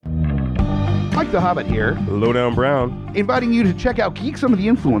Mike the Hobbit here. Lowdown Brown. Inviting you to check out Geeks Under the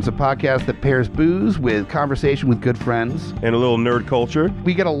Influence, a podcast that pairs booze with conversation with good friends. And a little nerd culture.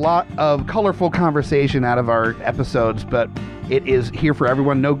 We get a lot of colorful conversation out of our episodes, but it is here for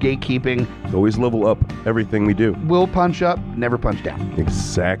everyone. No gatekeeping. Always level up everything we do. We'll punch up, never punch down.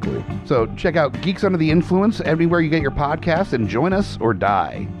 Exactly. So check out Geeks Under the Influence anywhere you get your podcast and join us or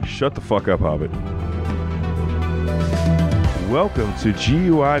die. Shut the fuck up, Hobbit. Welcome to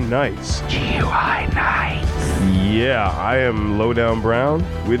GUI Nights. GUI Nights. Yeah, I am Lowdown Brown.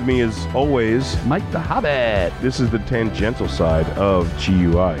 With me as always, Mike the Hobbit. this is the tangential side of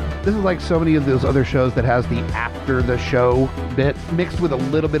GUI. This is like so many of those other shows that has the after the show bit mixed with a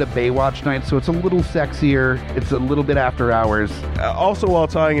little bit of Baywatch night, so it's a little sexier. It's a little bit after hours. Also while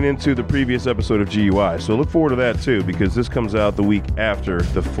tying it into the previous episode of GUI. So look forward to that too, because this comes out the week after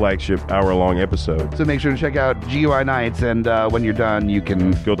the flagship hour-long episode. So make sure to check out GUI Nights, and when you're done, you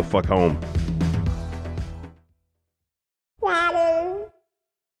can Go the fuck home.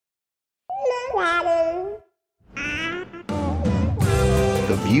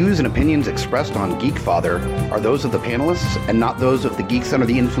 The views and opinions expressed on Geekfather are those of the panelists and not those of the Geeks Under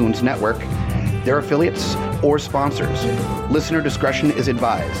the Influence Network, their affiliates, or sponsors. Listener discretion is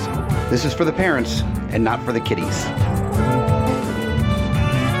advised. This is for the parents and not for the kiddies.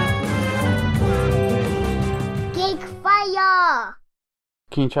 Geekfire!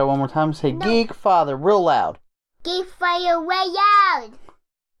 Can you try one more time? Say Geekfather real loud. Geekfire way out!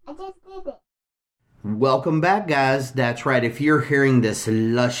 I just did it. Welcome back, guys. That's right. If you're hearing this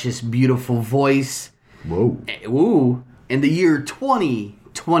luscious, beautiful voice, ooh, in the year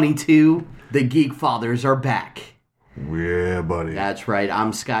 2022, the Geekfathers are back. Yeah, buddy. That's right.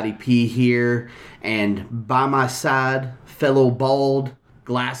 I'm Scotty P here, and by my side, fellow bald,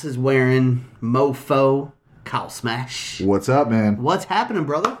 glasses wearing mofo, Kyle Smash. What's up, man? What's happening,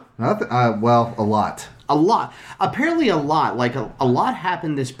 brother? Nothing. Well, a lot. A lot. Apparently a lot. Like, a lot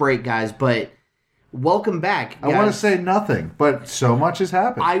happened this break, guys, but welcome back, guys. I want to say nothing, but so much has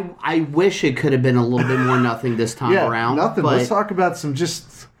happened. I wish it could have been a little bit more nothing this time around. Nothing. But Let's talk about some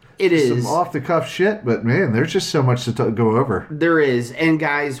off-the-cuff shit, but man, there's just so much to go over. There is. And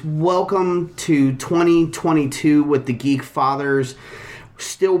guys, welcome to 2022 with the Geekfathers.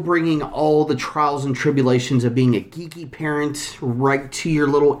 Still bringing all the trials and tribulations of being a geeky parent right to your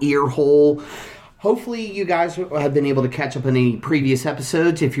little ear hole. Hopefully you guys have been able to catch up on any previous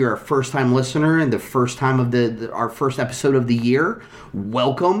episodes. If you're a first-time listener and the first time of our first episode of the year,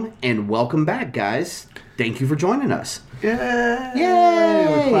 welcome and welcome back, guys. Thank you for joining us. Yay!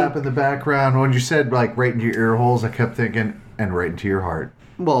 Yay! We clap in the background. When you said, like, right into your ear holes, I kept thinking, and right into your heart.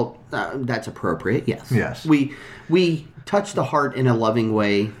 Well, that's appropriate, yes. Yes. We touch the heart in a loving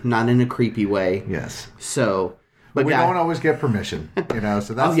way, not in a creepy way. Yes. So... But we don't always get permission, so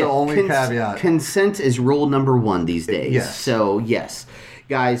that's the only caveat. Consent is rule number one these days. Yes. So, yes.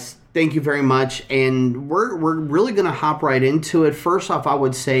 Guys, thank you very much. And we're really going to hop right into it. First off, I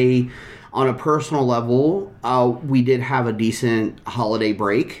would say on a personal level, we did have a decent holiday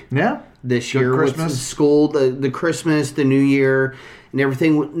break. Yeah. This Good year Christmas. with school, the Christmas, the New Year, and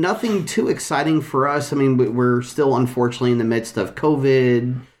everything. Nothing too exciting for us. I mean, we're still unfortunately in the midst of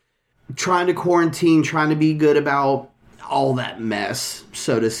COVID, trying to quarantine, trying to be good about all that mess,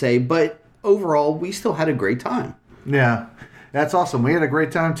 so to say. But overall, we still had a great time. Yeah, that's awesome. We had a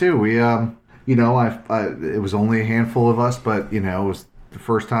great time too. We, it was only a handful of us, but it was the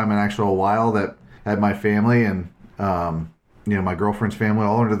first time in actually a while that I had my family and my girlfriend's family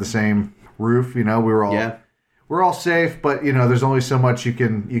all under the same roof. We were all safe, but there's only so much you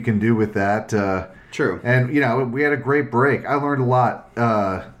can do with that. True. And we had a great break. I learned a lot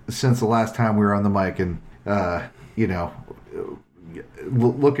since the last time we were on the mic, and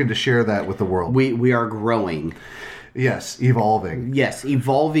looking to share that with the world. We are growing. Yes, evolving. Yes,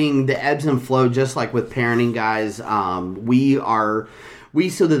 evolving, the ebbs and flow, just like with parenting, guys. We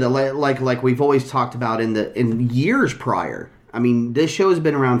still did that, like we've always talked about in years prior. I mean, this show has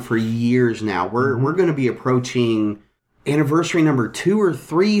been around for years now. We're going to be approaching anniversary number 2 or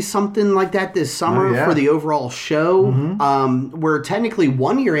 3, something like that, this summer for the overall show. Mm-hmm. We're technically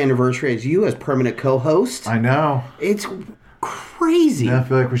 1-year anniversary as you as permanent co-host. I know. It's crazy. I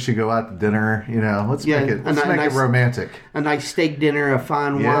feel like we should go out to dinner. Let's make it romantic. A nice steak dinner, a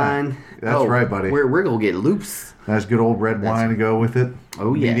fine wine. That's right, buddy. We're gonna get loops. Nice good old red wine to go with it.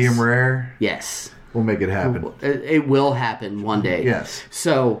 Oh, yes. Medium rare. Yes. We'll make it happen. It will happen one day. Yes.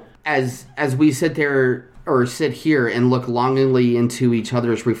 So as we sit here and look longingly into each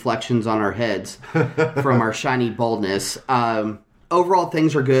other's reflections on our heads from our shiny baldness, overall,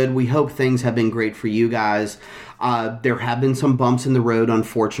 things are good. We hope things have been great for you guys. There have been some bumps in the road,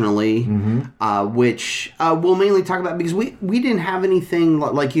 unfortunately, which we'll mainly talk about because we didn't have anything,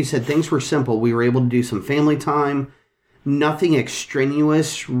 like you said, things were simple. We were able to do some family time. Nothing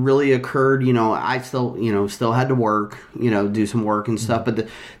extraneous really occurred. I still had to work, do some work and stuff. But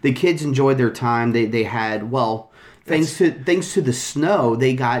the kids enjoyed their time. They had, thanks to the snow,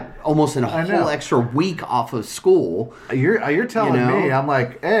 they got almost a whole extra week off of school. You're telling me, I'm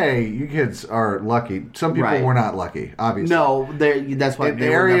like, hey, you kids are lucky. Some people were not lucky, obviously. No, that's why the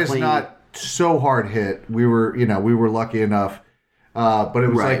area's not so hard hit. We were lucky enough, but it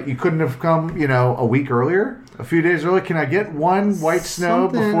was like you couldn't have come, a week earlier, a few days earlier. Can I get one white snow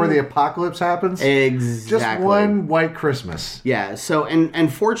before the apocalypse happens? Exactly, just one white Christmas. Yeah. So,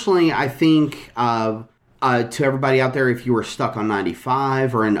 and fortunately, I think. To everybody out there, if you were stuck on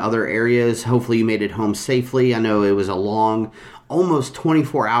 95 or in other areas, hopefully you made it home safely. I know it was a long, almost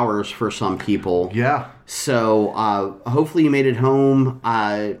 24 hours for some people. Yeah. So hopefully you made it home.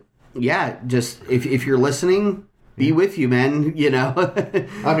 Just if you're listening, be with you, man.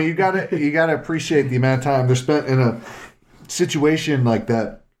 I mean, you gotta appreciate the amount of time they're spent in a situation like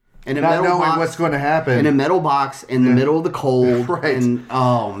that. Not knowing what's going to happen. In a metal box in the middle of the cold. Right. And,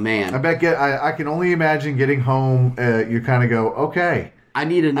 oh, man. I can only imagine getting home, you kind of go, okay. I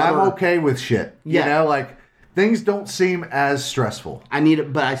need another... I'm okay with shit. Yeah. Things don't seem as stressful.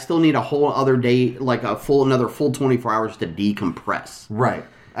 But I still need a whole other day, another full 24 hours to decompress. Right.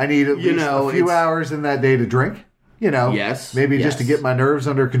 I need at least a few hours in that day to drink. Yes. Maybe just to get my nerves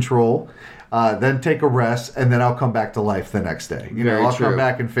under control. Then take a rest, and then I'll come back to life the next day. I'll come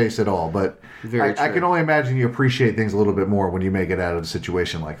back and face it all. But I can only imagine you appreciate things a little bit more when you make it out of a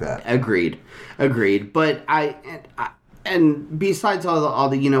situation like that. Agreed. But and besides all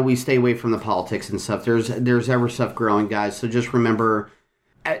the we stay away from the politics and stuff. There's ever stuff growing, guys. So just remember,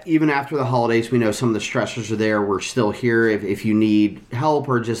 even after the holidays, we know some of the stressors are there. We're still here if you need help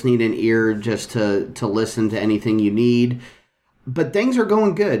or just need an ear just to listen to anything you need. But things are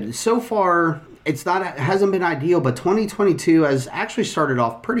going good. So far, it hasn't been ideal, but 2022 has actually started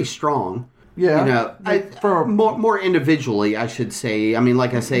off pretty strong. Yeah. More individually, I should say. I mean,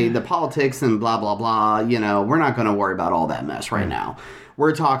 like I say, the politics and blah, blah, blah, we're not going to worry about all that mess right now.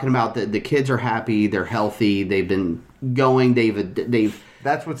 We're talking about the kids are happy, they're healthy, they've been going, they've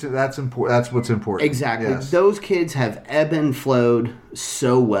That's what's important. Exactly. Yes. Those kids have ebbed and flowed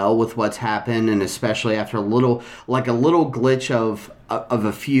so well with what's happened, and especially after a little glitch of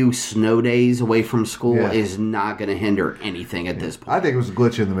a few snow days away from school is not going to hinder anything at this point. I think it was a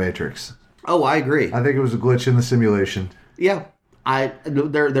glitch in the Matrix. Oh, I agree. I think it was a glitch in the simulation. Yeah.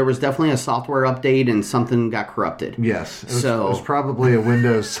 There was definitely a software update and something got corrupted. Yes. It was probably a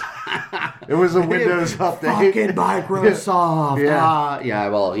Windows. It was a Windows update. Fucking Microsoft. Yeah.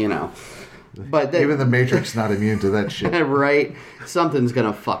 But even the Matrix not immune to that shit. Right? Something's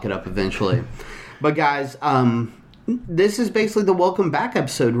going to fuck it up eventually. But guys, this is basically the welcome back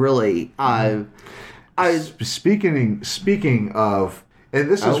episode, really. Speaking of, and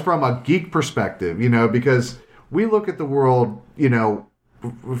this is from a geek perspective, because we look at the world,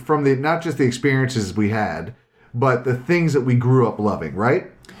 from not just the experiences we had, but the things that we grew up loving,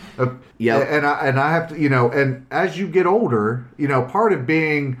 right? Yeah. And I have to, and as you get older, part of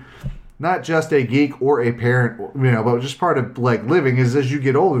being not just a geek or a parent, but just part of living is as you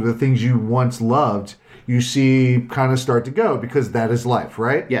get older, the things you once loved, you see kind of start to go because that is life,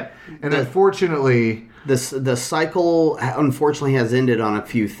 right? Yeah. And unfortunately, the cycle unfortunately has ended on a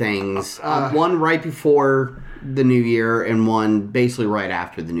few things. One right before the new year and one basically right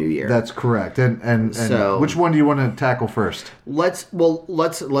after the new year. That's correct. And so, which one do you want to tackle first? Let's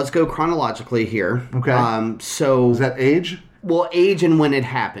go chronologically here. Okay. So is that age? Well, age and when it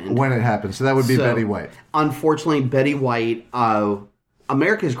happened. When it happened. So that would be Betty White. Unfortunately, Betty White,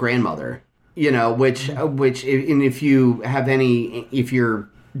 America's grandmother, which if you're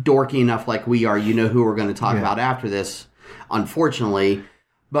dorky enough like we are, who we're going to talk about after this, unfortunately.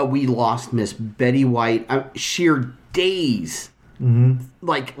 But we lost Miss Betty White sheer days,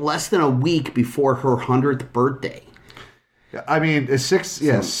 less than a week before her 100th birthday. I mean, 6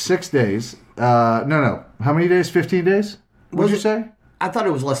 days. No. How many days? 15 days? What did you say? I thought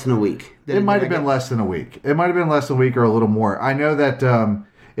it was less than a week. It might have been less than a week. It might have been less than a week or a little more. I know that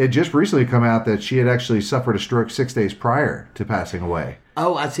it just recently come out that she had actually suffered a stroke 6 days prior to passing away.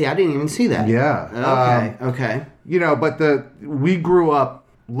 Oh, I see. I didn't even see that. Yeah. Okay. But we grew up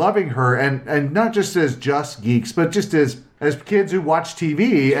loving her, and not just as geeks, but just as kids who watched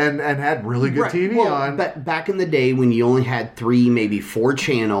TV and had really good TV on. But back in the day when you only had 3, maybe 4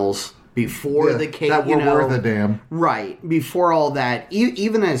 channels, before the cake, that were worth a damn. Right. Before all that,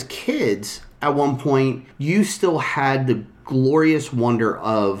 even as kids, at one point, you still had the glorious wonder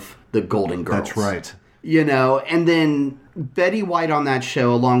of the Golden Girls. That's right. And then Betty White on that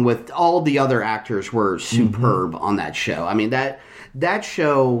show, along with all the other actors, were superb on that show. I mean, that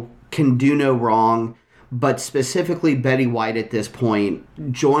show can do no wrong, but specifically Betty White at this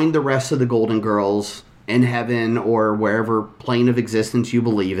point joined the rest of the Golden Girls in heaven or wherever plane of existence you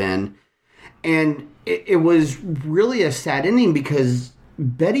believe in. And it was really a sad ending because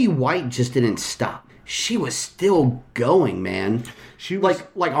Betty White just didn't stop. She was still going, man. She was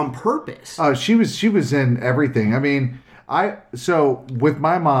like on purpose. She was in everything. I mean, so with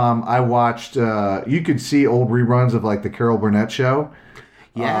my mom, I watched. You could see old reruns of like the Carol Burnett show,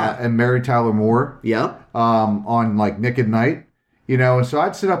 and Mary Tyler Moore, on like Nick at Night, And so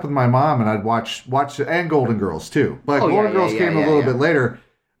I'd sit up with my mom and I'd watch and Golden Girls too. But Golden Girls came a little bit later.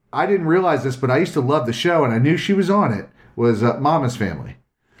 I didn't realize this, but I used to love the show, and I knew she was on it. Was Mama's Family.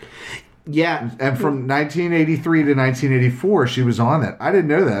 Yeah. And from 1983 to 1984, she was on that. I didn't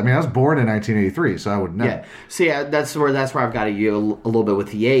know that. I mean, I was born in 1983, so I would know. Yeah. See, that's where I've got you a little bit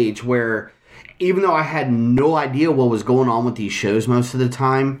with the age, where even though I had no idea what was going on with these shows most of the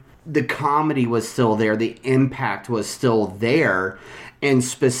time, the comedy was still there. The impact was still there. And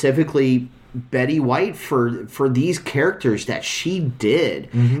specifically, Betty White for these characters that she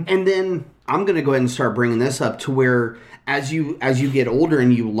did. Mm-hmm. And then I'm going to go ahead and start bringing this up to where as you get older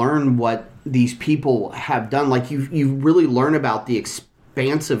and you learn what these people have done, like you really learn about the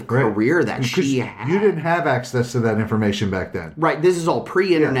expansive career that she had. You didn't have access to that information back then. Right. This is all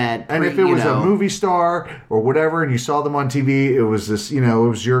pre-internet. Yeah. And if it was a movie star or whatever and you saw them on TV, it was this, it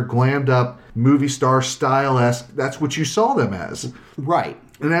was your glammed up movie star style-esque. That's what you saw them as. Right.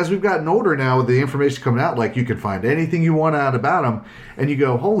 And as we've gotten older now with the information coming out, like you can find anything you want out about them and you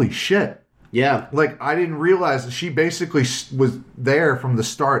go, holy shit. Yeah. Like, I didn't realize that she basically was there from the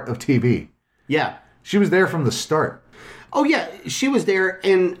start of TV. Yeah. She was there from the start. Oh, yeah. She was there.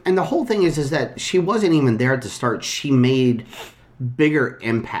 And the whole thing is that she wasn't even there at the start. She made bigger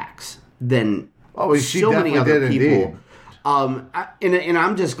impacts than so many other people. And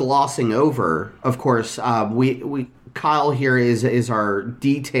I'm just glossing over, of course, we Kyle here is our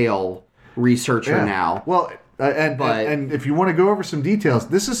detail researcher now. Well, and if you want to go over some details,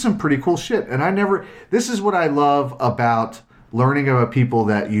 this is some pretty cool shit. And this is what I love about learning about people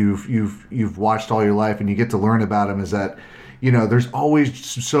that you've watched all your life and you get to learn about them is that, there's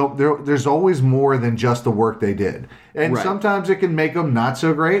always more than just the work they did. And sometimes it can make them not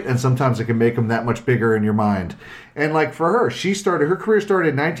so great, and sometimes it can make them that much bigger in your mind. And like for her, her career started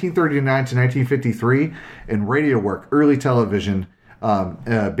in 1939 to 1953 in radio work, early television,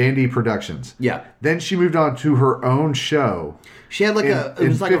 Bandy Productions. Yeah. Then she moved on to her own show. She had like a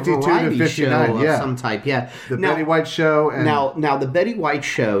variety show of some type. Yeah. The Betty White Show. And now the Betty White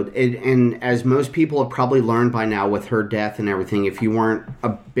Show, and as most people have probably learned by now with her death and everything, if you weren't a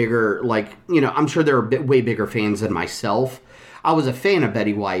bigger, I'm sure there are way bigger fans than myself. I was a fan of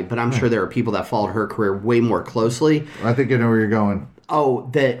Betty White, but I'm sure there are people that followed her career way more closely. I think I know where you're going. Oh,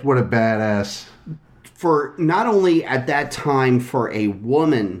 what a badass. For not only at that time for a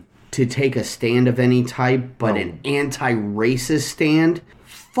woman to take a stand of any type, but an anti-racist stand,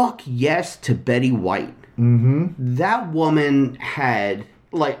 fuck yes to Betty White. Mm-hmm. That woman had,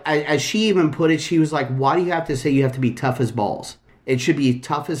 as she even put it, she was like, why do you have to say you have to be tough as balls? It should be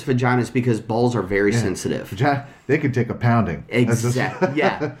tough as vaginas because balls are very sensitive. They could take a pounding. Exactly.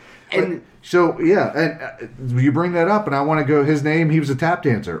 Yeah. And you bring that up, and I want to go, his name, he was a tap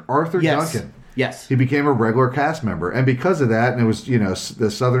dancer, Arthur Duncan. Yes. He became a regular cast member. And because of that, and it was,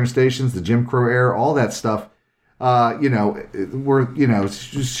 the Southern stations, the Jim Crow era, all that stuff, she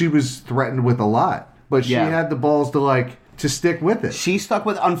was threatened with a lot. But she had the balls to stick with it. She stuck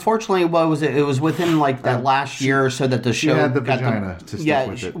with, unfortunately, what was it? It was within that last year or so that the show... She had the vagina to stick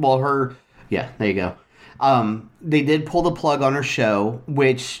with it. There you go. They did pull the plug on her show,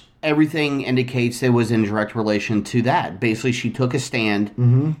 which everything indicates it was in direct relation to that. Basically, she took a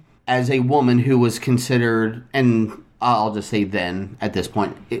stand as a woman who was considered, and I'll just say then, at this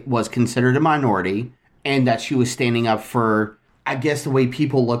point, it was considered a minority, and that she was standing up for, I guess the way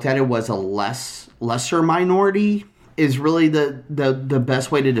people looked at it was a lesser minority is really the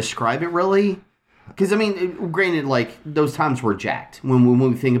best way to describe it, really. Because, I mean, granted, those times were jacked. When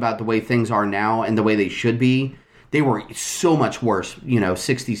we think about the way things are now and the way they should be, they were so much worse,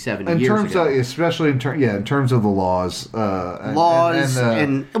 60, 70 years ago. Especially in terms of the laws.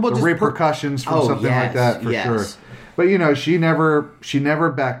 And the repercussions from something like that, for sure. But, she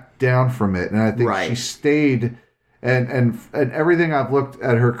never backed down from it. And I think she stayed and everything I've looked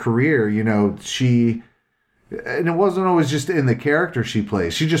at her career, you know, and it wasn't always just in the character she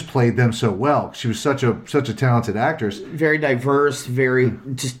plays. She just played them so well. She was such a talented actress. Very diverse, very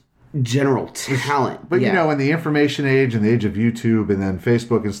just general talent. But you know, in the information age and the age of YouTube and then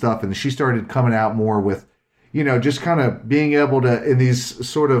Facebook and stuff, and she started coming out more with, you know, just kind of being able to, in these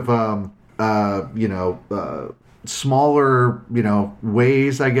sort of smaller, you know,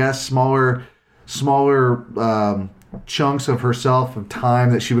 ways, I guess, smaller chunks of herself of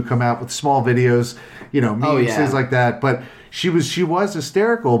time that she would come out with small videos, you know, memes, things like that. But she was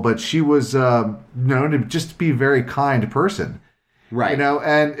hysterical, but she was known to just be a very kind person. Right. You know,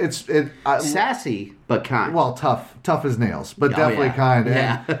 and sassy, but kind. Well, tough as nails, but definitely kind.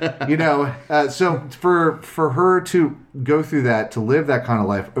 Yeah. And, you know, so for her to go through that, to live that kind of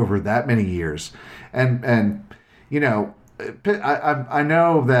life over that many years, and you know, I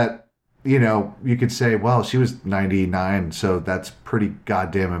know that, you know, you could say, well, she was 99, so that's pretty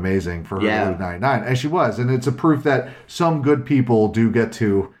goddamn amazing for her to live 99, and she was, and it's a proof that some good people do get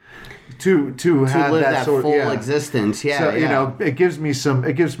to have live that sort full of existence. Yeah, so you know, it gives me some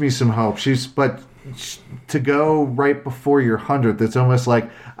hope. To go right before your 100th, it's almost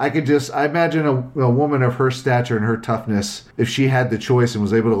like I imagine a woman of her stature and her toughness, if she had the choice and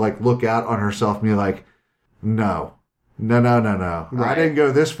was able to like look out on herself and be like, no. Right. I didn't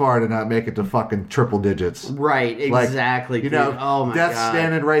go this far to not make it to fucking triple digits. Right, exactly. Like, you know, oh my Death's God.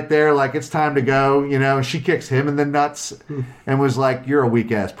 standing right there like it's time to go, you know, and she kicks him in the nuts and was like, you're a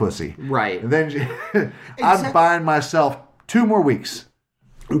weak ass pussy. Right. And then I'm buying myself 2 more weeks.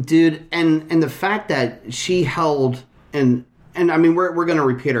 Dude, and the fact that she held, and I mean, we're going to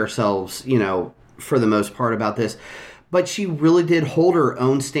repeat ourselves, you know, for the most part about this, but she really did hold her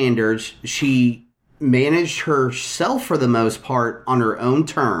own standards. She managed herself for the most part on her own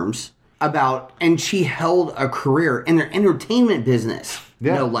terms and she held a career in the entertainment business,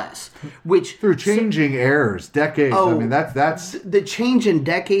 no less. Which through changing eras, decades. I mean, that's the change in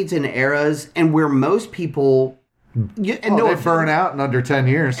decades and eras, and where most people. They burn out in under 10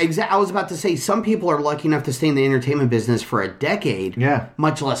 years. Exactly. I was about to say, some people are lucky enough to stay in the entertainment business for a decade. Yeah.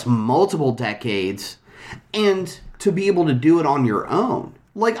 Much less multiple decades. And to be able to do it on your own.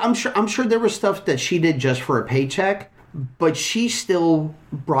 Like, I'm sure there was stuff that she did just for a paycheck, but she still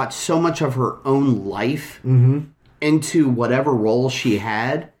brought so much of her own life into whatever role she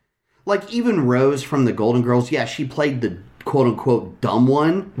had. Like, even Rose from the Golden Girls, she played the quote-unquote dumb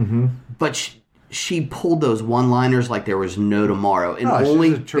one, but she pulled those one-liners like there was no tomorrow, and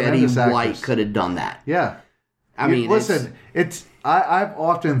only Betty White could have done that. Yeah. I mean, listen, I've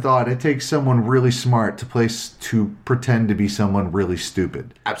often thought it takes someone really smart to pretend to be someone really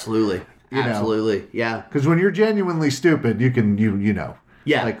stupid. Absolutely. Yeah. Because when you're genuinely stupid, you know.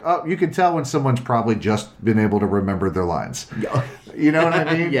 Yeah. Like, you can tell when someone's probably just been able to remember their lines. You know what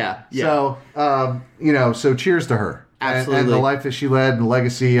I mean? Yeah. So, you know, so cheers to her. Absolutely. And the life that she led and the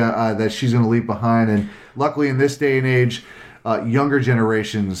legacy that she's going to leave behind. And luckily in this day and age, younger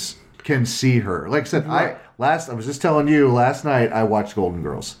generations can see her. Like I said, I was just telling you, last night I watched Golden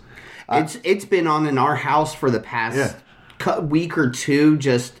Girls. It's been on in our house for the past week or two,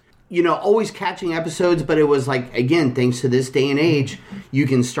 just, you know, always catching episodes, but it was like, again, thanks to this day and age, you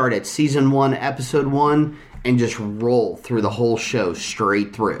can start at season 1, episode 1, and just roll through the whole show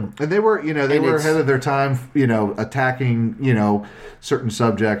straight through. And they were ahead of their time, you know, attacking, you know, certain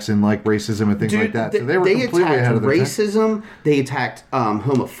subjects and like racism and things like that. So they were completely ahead of their racism. time. They attacked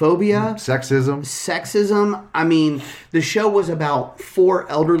homophobia, sexism. I mean, the show was about 4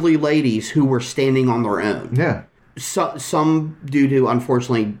 elderly ladies who were standing on their own. Yeah. So, some due to,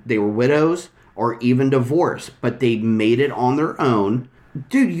 unfortunately, they were widows or even divorced, but they made it on their own.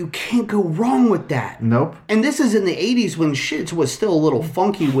 Dude, you can't go wrong with that. Nope. And this is in the 80s when shit was still a little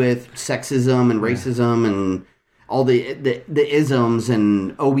funky with sexism and racism and all the isms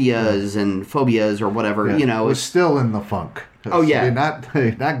and obias and phobias or whatever, you know. It was still in the funk. Oh, yeah.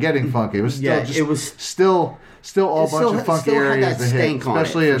 Not getting funky. It was still still all a bunch of funky areas to hit,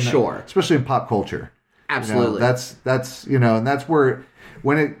 especially in pop culture. Absolutely. You know, that's you know, and that's where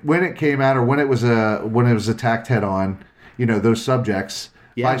when it came out or when it was attacked head on, you know, those subjects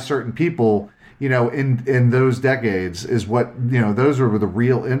by certain people, you know, in those decades is what, you know, those were the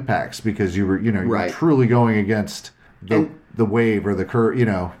real impacts because you were, you know, you were truly going against the wave or the curve, you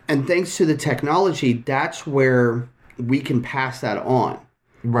know. And thanks to the technology, that's where we can pass that on.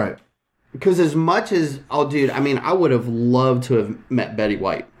 Right. Because as much as, dude, I mean, I would have loved to have met Betty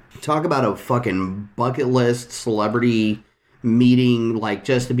White. Talk about a fucking bucket list celebrity meeting, like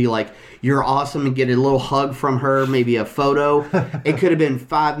just to be like, you're awesome, and get a little hug from her, maybe a photo. It could have been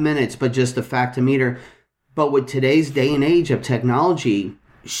 5 minutes, but just the fact to meet her. But with today's day and age of technology,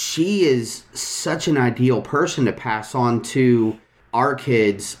 she is such an ideal person to pass on to our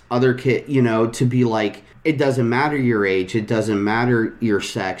kids, other kids, to be like, it doesn't matter your age, it doesn't matter your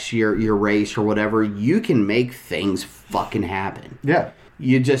sex, your race or whatever. You can make things fucking happen. Yeah.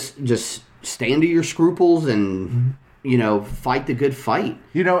 You just stand to your scruples and, fight the good fight.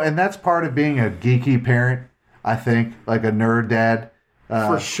 And that's part of being a geeky parent, I think, like a nerd dad.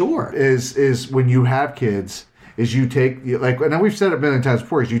 For sure. Is when you have kids, is you take, and we've said it a million times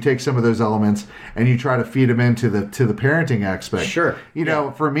before, is you take some of those elements and you try to feed them into the parenting aspect. Sure.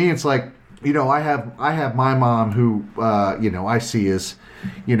 For me, it's like, I have my mom who, I see as,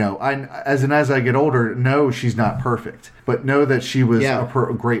 as I get older, know she's not perfect, but know that she was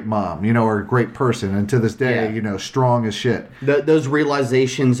a great mom, or a great person. And to this day, strong as shit. Those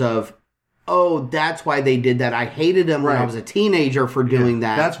realizations of, oh, that's why they did that. I hated them when I was a teenager for doing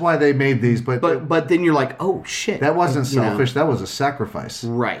that. That's why they made these. But then you're like, oh, shit. That wasn't selfish. That was a sacrifice.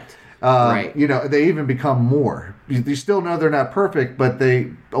 Right. Right. They even become more. You still know they're not perfect, but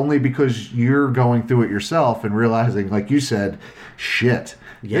they only because you're going through it yourself and realizing, like you said, shit,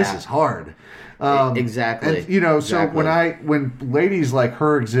 this is hard. Exactly. And, so when ladies like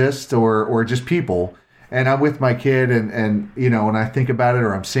her exist or just people, and I'm with my kid and when I think about it,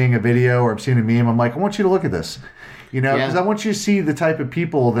 or I'm seeing a video or I'm seeing a meme, I'm like, I want you to look at this, because I want you to see the type of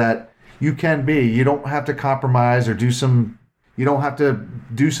people that you can be. You don't have to compromise or you don't have to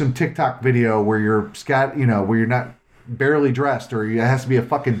do some TikTok video where you're where you're not barely dressed or it has to be a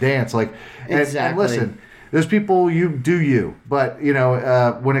fucking dance. Exactly. And listen, there's people, you do you, but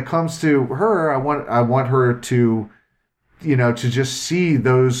when it comes to her, I want her to, to just see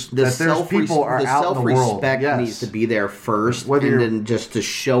those that there's people are out in the world. Self-respect needs to be there first, and then just to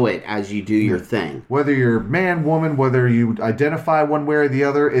show it as you do your thing. Whether you're man, woman, whether you identify one way or the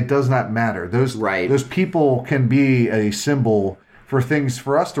other, it does not matter. Those people can be a symbol for things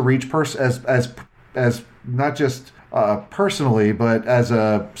for us to reach as not just personally, but as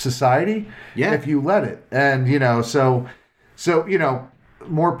a society. Yeah. If you let it, and so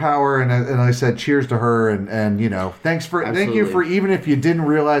more power, and like I said, cheers to her, and thank you for, even if you didn't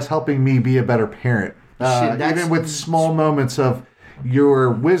realize, helping me be a better parent, even with small moments of your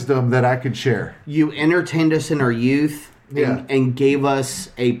wisdom that I could share. You entertained us in our youth, and gave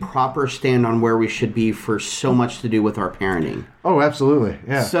us a proper stand on where we should be for so much to do with our parenting. Oh, absolutely,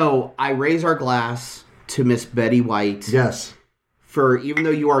 yeah. So I raise our glass to Miss Betty White. Yes. For even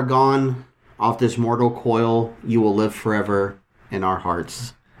though you are gone off this mortal coil, you will live forever in our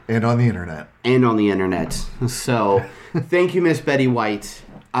hearts. And on the internet. So, thank you, Miss Betty White.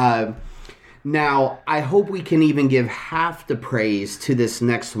 Now, I hope we can even give half the praise to this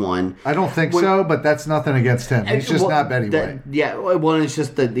next one. I don't think so, but that's nothing against him. He's just not Betty White. Yeah, well, it's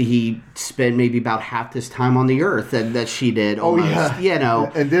just that he spent maybe about half this time on the earth that she did. Almost,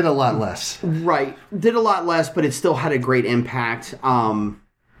 and did a lot less. Right. Did a lot less, but it still had a great impact.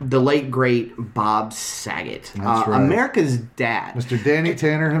 The late, great Bob Saget. That's right. America's dad. Mr. Danny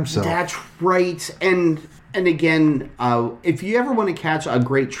Tanner himself. That's right. And again, if you ever want to catch a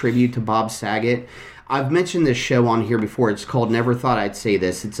great tribute to Bob Saget, I've mentioned this show on here before. It's called Never Thought I'd Say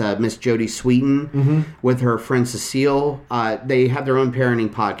This. It's Miss Jodie Sweetin with her friend Cecile. They have their own parenting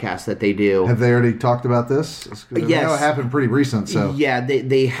podcast that they do. Have they already talked about this? Yes. I know it happened pretty recent. So yeah,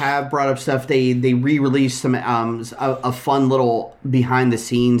 they have brought up stuff. They re-released some a fun little behind the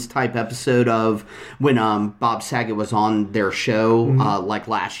scenes type episode of when Bob Saget was on their show like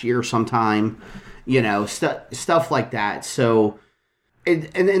last year sometime. Stuff like that. So.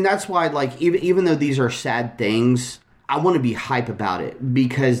 And that's why, like, even though these are sad things, I want to be hype about it,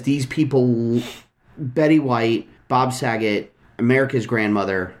 because these people, Betty White, Bob Saget, America's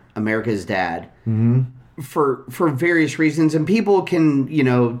grandmother, America's dad, for various reasons, and people can,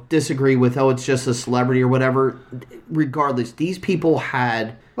 disagree with, it's just a celebrity or whatever. Regardless, these people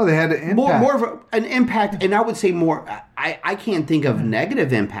had... Well, they had an impact. More of an impact, and I would say more... I can't think of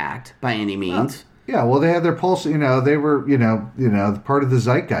negative impact by any means. Yeah, well, they had their pulse. They were, part of the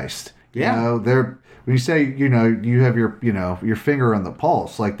zeitgeist. Yeah. When you say, you have your finger on the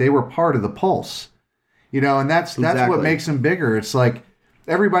pulse, like they were part of the pulse. And that's what makes them bigger. It's like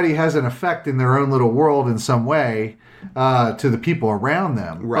everybody has an effect in their own little world in some way to the people around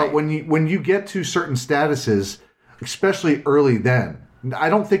them. Right. But when you get to certain statuses, especially early then, I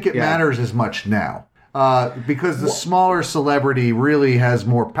don't think it matters as much now. Because the smaller celebrity really has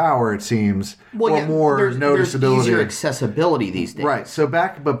more power, it seems, or more noticeability. There's easier accessibility these days. Right. So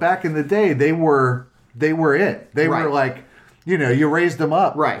back in the day, they were it. They were like, you raised them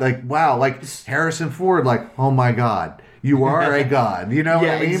up. Right. Like, wow, like Harrison Ford, like, oh my God, you are a god. You know what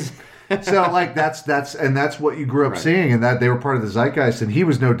I mean? So like that's what you grew up seeing, and that they were part of the zeitgeist, and he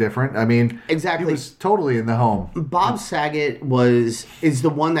was no different. I mean, Exactly. he was totally in the home. Bob Saget is the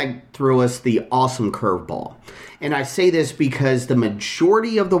one that threw us the awesome curveball. And I say this because the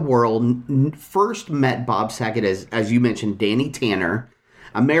majority of the world first met Bob Saget as you mentioned, Danny Tanner,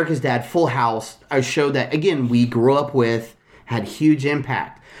 America's Dad, Full House, a show that, again, we grew up with, had huge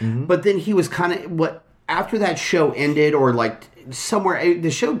impact. But then he was kind of, after that show ended, or like somewhere,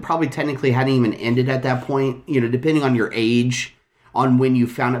 the show probably technically hadn't even ended at that point, depending on your age, on when you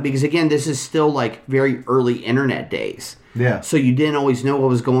found it. Because again, this is still like very early internet days. Yeah. So you didn't always know what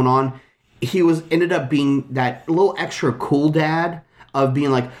was going on. He ended up being that little extra cool dad of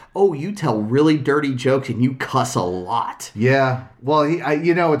being like, oh, you tell really dirty jokes and you cuss a lot. Yeah. Well,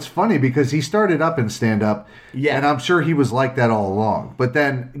 it's funny because he started up in stand-up, and I'm sure he was like that all along. But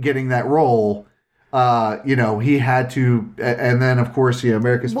then getting that role, he had to, and then, of course,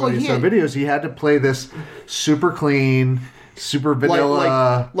 America's Funniest Home Videos, he had to play this super clean, super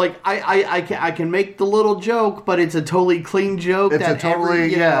vanilla. I can make the little joke, but it's a totally clean joke. It's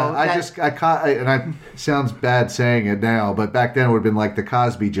I sounds bad saying it now, but back then it would have been like the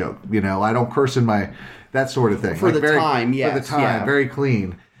Cosby joke. I don't curse in that sort of thing. For the time, very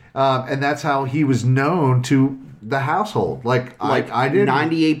clean. And that's how he was known to the household. I did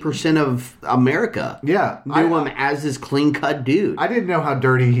 98% of America. Knew him as this clean cut dude. I didn't know how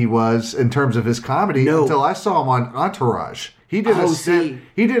dirty he was in terms of his comedy until I saw him on Entourage. He did a stint.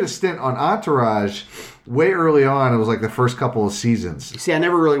 He did a stint on Entourage way early on. It was like the first couple of seasons. See, I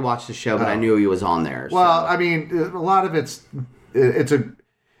never really watched the show, but I knew he was on there. Well, I mean, a lot of it's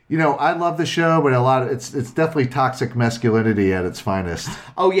I love the show, but a lot of it's definitely toxic masculinity at its finest.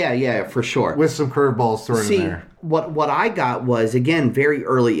 Oh yeah, for sure. With some curveballs thrown in there. What I got was, again, very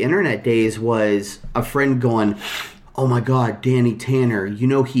early internet days, was a friend going, oh my God, Danny Tanner,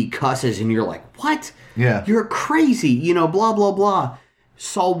 he cusses, and you're like, what? Yeah. You're crazy, blah, blah, blah.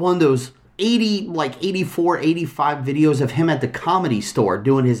 Saw one of those 84, 85 videos of him at the Comedy Store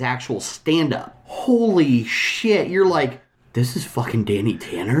doing his actual stand-up. Holy shit. You're like, this is fucking Danny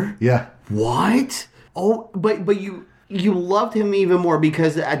Tanner? Yeah. What? Oh, but you loved him even more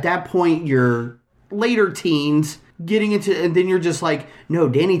because at that point you're later teens getting into, and then you're just like, no,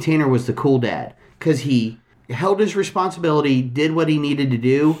 Danny Tanner was the cool dad because he held his responsibility, did what he needed to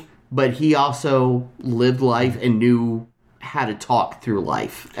do, but he also lived life and knew how to talk through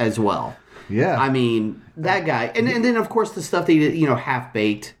life as well. Yeah. I mean, that guy. And then, of course, the stuff they did,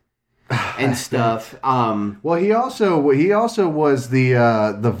 Half-Baked and stuff. Well, he also was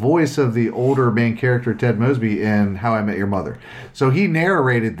the voice of the older main character, Ted Mosby, in How I Met Your Mother. So he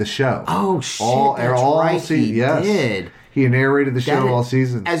narrated the show. Oh, shit, that's right. He did. He narrated the show all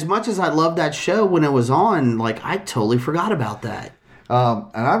season. As much as I loved that show when it was on, I totally forgot about that. And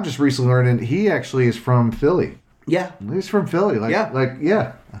I'm just recently learning he actually is from Philly. Yeah. He's from Philly.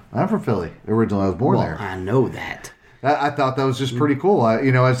 I'm from Philly. Originally, I was born there. I know that. I thought that was just pretty cool.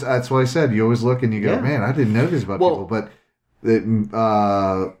 That's what I said. You always look and you go, man, I didn't know this about people. But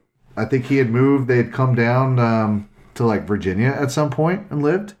I think he had moved. They had come down to Virginia at some point and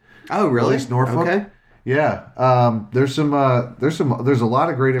lived. Oh, really? At least Norfolk. Okay. Yeah. There's a lot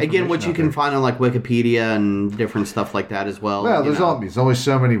of great information. Again, what you can find on Wikipedia and different stuff like that as well. Well, there's only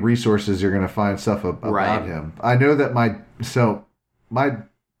so many resources you're going to find stuff about him. I know that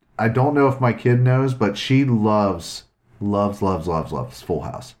I don't know if my kid knows, but she loves Full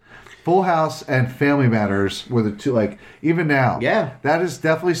House. Full House and Family Matters were the two, even now. Yeah. That is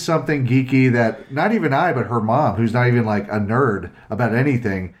definitely something geeky that not even I, but her mom, who's not even a nerd about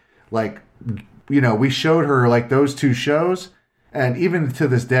anything, we showed her those two shows, and even to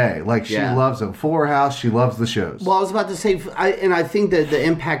this day, she loves them. Fuller House, she loves the shows. Well, I was about to say, I think that the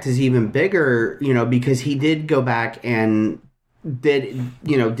impact is even bigger, because he did go back and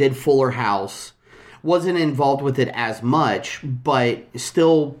did Fuller House. Wasn't involved with it as much, but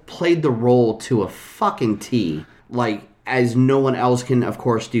still played the role to a fucking T. As no one else can, of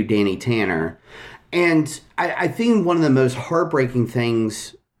course, do Danny Tanner. And I think one of the most heartbreaking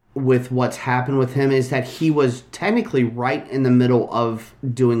things with what's happened with him is that he was technically right in the middle of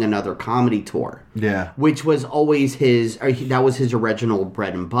doing another comedy tour. Yeah. Which was always that was his original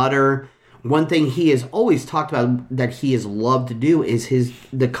bread and butter. One thing he has always talked about that he has loved to do is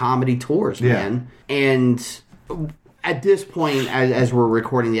the comedy tours, man. And at this point, as we're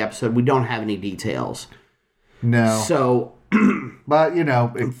recording the episode, we don't have any details. No. So, but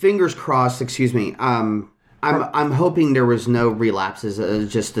fingers crossed. Excuse me. I'm hoping there was no relapses.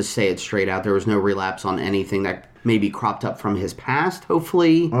 Just to say it straight out, there was no relapse on anything that maybe cropped up from his past.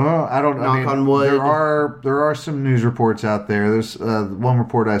 Hopefully, I don't. Knock on wood. There are some news reports out there. There's one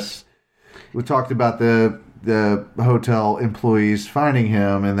report we talked about the hotel employees finding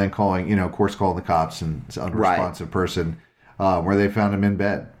him and then calling, of course, calling the cops, and it's an unresponsive person, where they found him in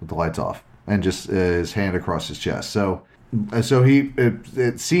bed with the lights off and just his hand across his chest. So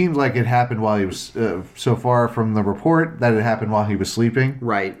it seemed like it happened while he was, so far from the report, that it happened while he was sleeping.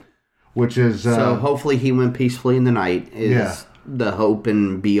 Right. Which is... so hopefully he went peacefully in the night is the hope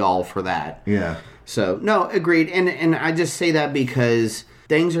and be all for that. Yeah. So, no, agreed. And I just say that because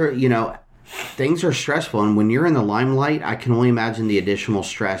things are stressful. And when you're in the limelight, I can only imagine the additional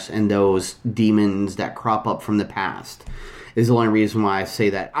stress and those demons that crop up from the past is the only reason why I say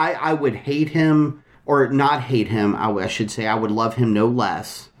that. I would hate him, or not hate him, I should say. I would love him no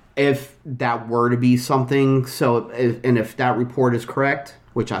less if that were to be something. So, if that report is correct,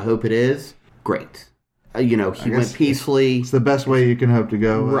 which I hope it is, great. He went peacefully. It's the best way you can hope to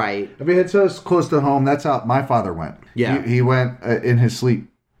go. Right. I mean, it's so close to home. That's how my father went. Yeah. He went in his sleep,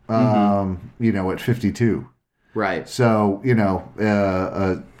 at 52. Right. So, it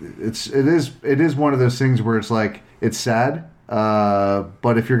is one of those things where it's like, it's sad,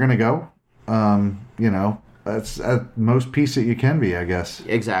 but if you're going to go, that's at most peace that you can be, I guess.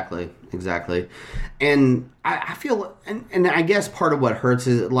 Exactly. And I feel, and I guess part of what hurts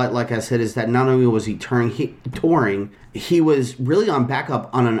is, like I said, is that not only was he touring, he was really on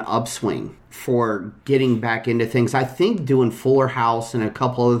an upswing for getting back into things. I think doing Fuller House and a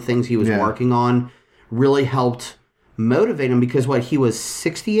couple other things he was working on really helped motivate him, because he was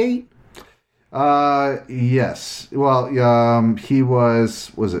 68? Yes. Well, he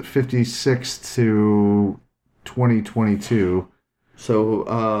was it 56 to 2022.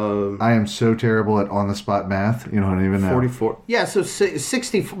 So, I am so terrible at on-the-spot math. You don't even know. 44. Yeah, so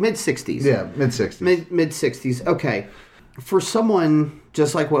 60, mid-60s. Yeah, mid-60s. Mid-60s. Okay. For someone,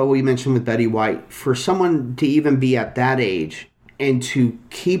 just like what we mentioned with Betty White, for someone to even be at that age and to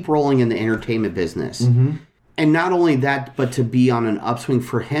keep rolling in the entertainment business, and not only that, but to be on an upswing,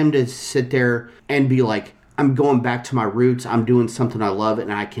 for him to sit there and be like, I'm going back to my roots, I'm doing something I love,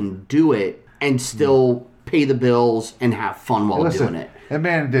 and I can do it, and still... pay the bills and have fun while doing it. That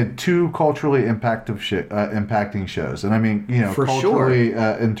man did 2 culturally impacting shows, and I mean, for culturally,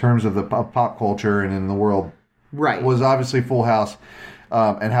 sure. In terms of the pop culture and in the world, right, was obviously Full House,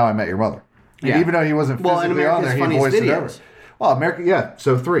 and How I Met Your Mother. And even though he wasn't physically on there, he voiced it over. Well, America,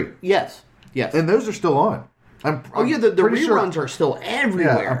 so 3. Yes, and those are still on. The reruns are still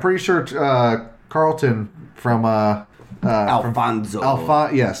everywhere. Yeah, I'm pretty sure Carlton from. Alfonso.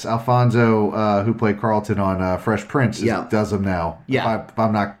 Alfonso, who played Carlton on Fresh Prince, does them now. Yeah. If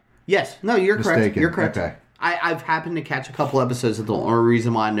I'm not Yes. No, you're mistaken. correct. You're correct. Okay. I've happened to catch a couple episodes. That's the only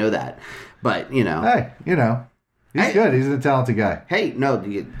reason why I know that. But, Hey, he's good. He's a talented guy. Hey, no,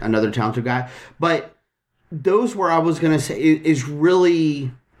 another talented guy. But those where I was going to say is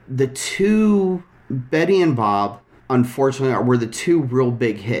really the 2, Betty and Bob, unfortunately, were the 2 real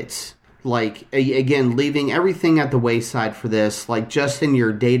big hits. Like, again, leaving everything at the wayside for this, like, just in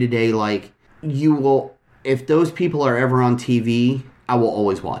your day-to-day, like, you will, if those people are ever on TV, I will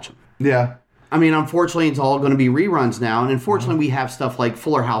always watch them. Yeah. I mean, unfortunately, it's all going to be reruns now, and unfortunately, we have stuff like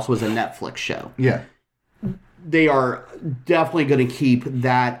Fuller House was a Netflix show. Yeah. They are definitely going to keep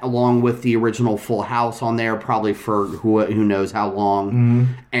that along with the original Full House on there, probably for who knows how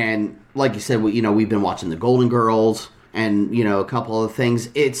long. And like you said, we've been watching The Golden Girls and, a couple other things.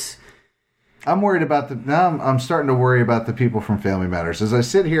 I'm worried about I'm starting to worry about the people from Family Matters. As I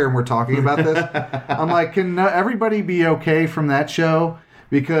sit here and we're talking about this, I'm like, can everybody be okay from that show?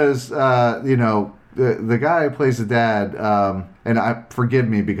 Because, the guy who plays the dad, and forgive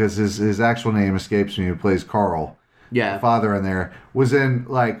me because his actual name escapes me, who plays Carl, the father in there, was in,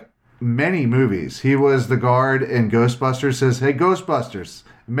 like, many movies. He was the guard in Ghostbusters, says, hey, Ghostbusters,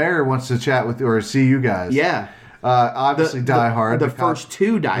 Mayor wants to chat with you or see you guys. Yeah. Obviously, Die Hard. The first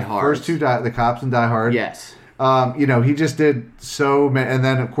 2 Die Hard. The cops and Die Hard. Yes. He just did so many. And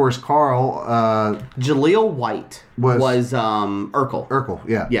then, of course, Carl. Jaleel White was Urkel. Urkel,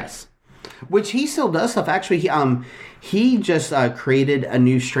 yeah. Yes. Which he still does stuff. Actually, he just created a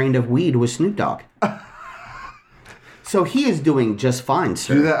new strain of weed with Snoop Dogg. So he is doing just fine,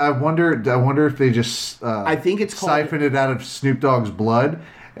 sir. Do that. I wonder if they just. I think it's called, siphon it out of Snoop Dogg's blood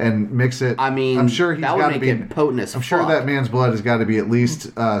and mix it. I mean, I'm sure he's that would make it potent as fuck. I'm sure that man's blood has got to be at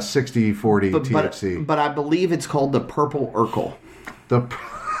least 60-40 THC. But I believe it's called the Purple Urkel.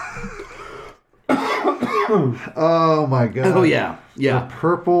 Oh my god. Oh yeah. The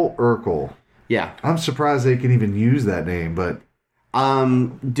Purple Urkel. Yeah. I'm surprised they can even use that name, but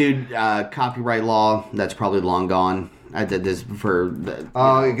dude, copyright law, that's probably long gone. I did this for the.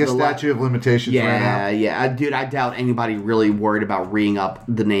 I guess statute of limitations. Yeah, ran out. yeah, dude. I doubt anybody really worried about reading up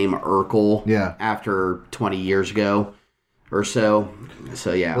the name Urkel. Yeah. After 20 years ago, or so.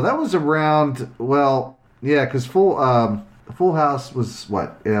 So yeah. Well, that was around. Well, yeah, because Full House was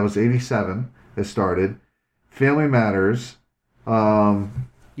what? Yeah, it was 87. It started. Family Matters.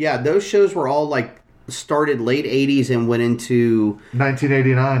 Yeah, those shows were all like started late 80s and went into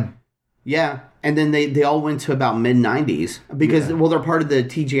 1989. Yeah, and then they all went to about mid 90s because well they're part of the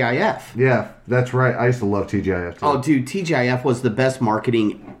TGIF. Yeah, that's right. I used to love TGIF too. Oh, dude, TGIF was the best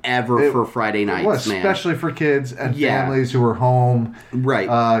marketing ever for Friday nights, man. Especially for kids and families who were home.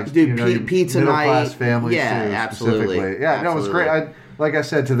 Right, dude. Pizza night, middle-class families. Yeah, too, absolutely. Yeah, absolutely. no, it was great. Like I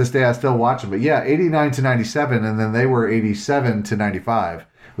said, to this day, I still watch them. But yeah, 89 to 97, and then they were 87 to 95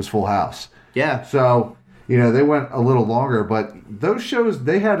 was Full House. Yeah. So, they went a little longer, but those shows,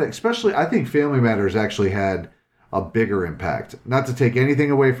 they had, especially, I think Family Matters actually had a bigger impact. Not to take anything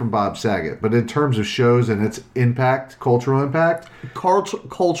away from Bob Saget, but in terms of shows and its impact, cultural impact.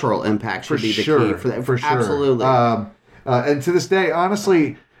 Cultural impact should be the key for that. For sure. Absolutely. And to this day,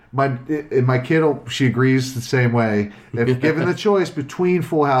 honestly, my kid, she agrees the same way. If given the choice between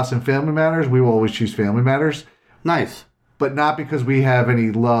Full House and Family Matters, we will always choose Family Matters. Nice. But not because we have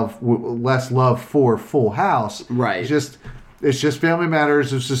any less love for Full House. Right. It's just Family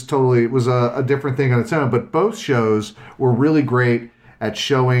Matters. It was a different thing on its own. But both shows were really great at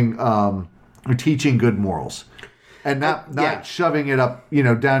showing, teaching good morals. And not shoving it up,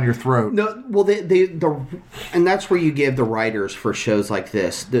 down your throat. No, well, and that's where you give the writers for shows like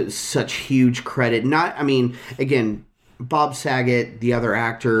this such huge credit. Again, Bob Saget, the other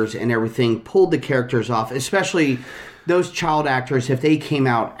actors, and everything pulled the characters off, especially those child actors. If they came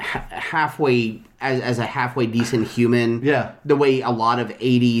out halfway as a halfway decent human, the way a lot of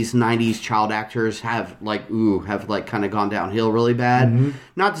 80s, 90s child actors have kind of gone downhill really bad. Mm-hmm.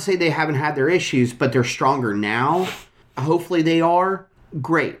 Not to say they haven't had their issues, but they're stronger now. Hopefully they are.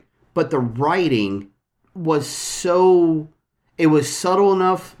 Great. But the writing was subtle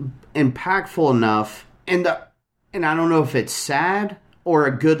enough, impactful enough, and I don't know if it's sad or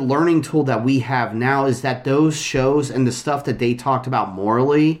a good learning tool that we have now is that those shows and the stuff that they talked about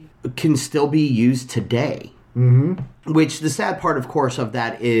morally can still be used today. Mm-hmm. Which the sad part, of course, of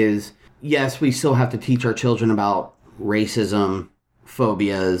that is, yes, we still have to teach our children about racism,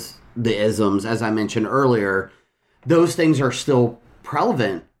 phobias, the isms, as I mentioned earlier. Those things are still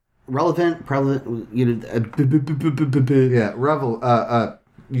relevant. You've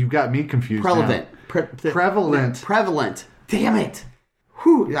got me confused. Prevalent. Damn it.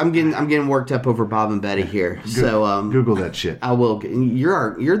 Whew. I'm getting worked up over Bob and Betty here. Google that shit. I will.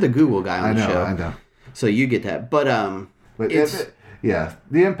 You're the Google guy on the show. I know. So you get that. But the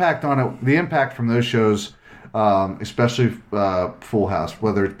impact on it, the impact from those shows, especially Full House,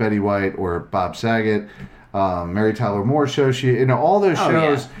 whether it's Betty White or Bob Saget, Mary Tyler Moore show, all those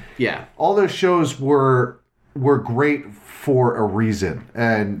shows. Yeah. All those shows were great for a reason,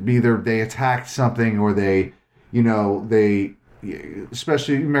 and either they attacked something or they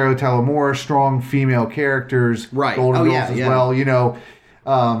especially Mary Tyler Moore, strong female characters, right? Golden Girls as well.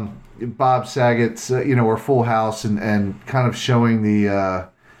 Bob Saget's, or Full House, and kind of showing the.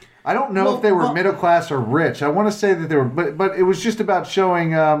 I don't know if they were middle class or rich. I want to say that they were, but it was just about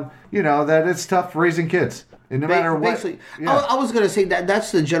showing, that it's tough raising kids. And no matter what, I was going to say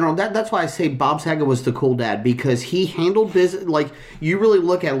that's the general. That's why I say Bob Saget was the cool dad, because he handled business. Like, you really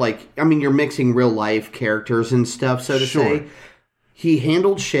look at you're mixing real life characters and stuff, so to say. He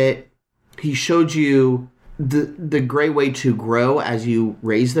handled shit. He showed you the great way to grow as you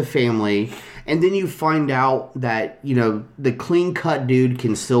raise the family, and then you find out that the clean cut dude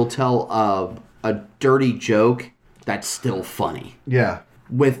can still tell a dirty joke that's still funny. Yeah.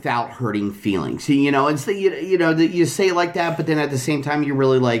 Without hurting feelings. And so, you say it like that, but then at the same time, you're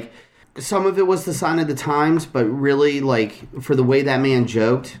really some of it was the sign of the times, but really, for the way that man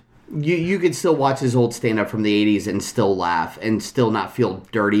joked, you could still watch his old stand-up from the 80s and still laugh and still not feel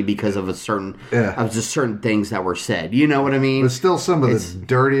dirty because of certain things that were said. You know what I mean? But still some of the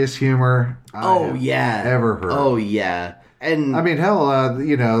dirtiest humor ever heard. Oh, yeah. And I mean, hell,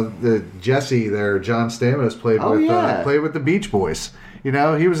 the Jesse there, John Stamos played with the Beach Boys. He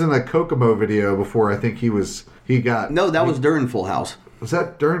was in the Kokomo video before. I think he was during Full House. Was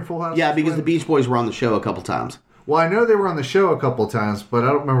that during Full House? Yeah, because the Beach Boys were on the show a couple times. Well, I know they were on the show a couple times, but I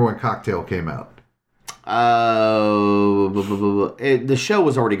don't remember when Cocktail came out. The show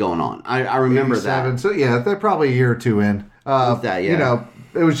was already going on. I remember 87. that. So yeah, they're probably a year or two in.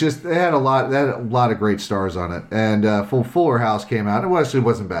 it was just they had a lot of great stars on it, and Fuller House came out. It actually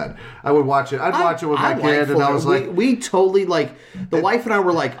wasn't bad. I would watch it. I'd watch it with my kid, and I was like, we totally like the wife and I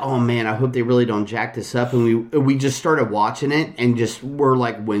were like, oh man, I hope they really don't jack this up, and we just started watching it, and just we're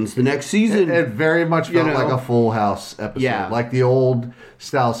like, when's the next season? It very much felt like a Full House episode, like the old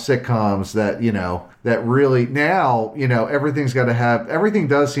style sitcoms that really now everything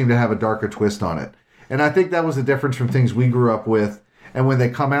does seem to have a darker twist on it, and I think that was the difference from things we grew up with. And when they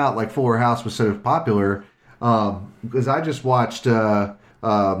come out, like Fuller House was so popular, because I just watched the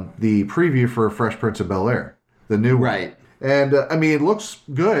preview for Fresh Prince of Bel-Air, the new one. Right. And, it looks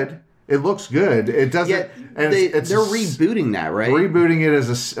good. It looks good. It doesn't... Yeah, they're rebooting that, right? Rebooting it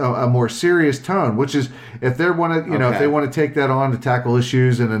as a more serious tone, which is, if they want to, if they want to take that on to tackle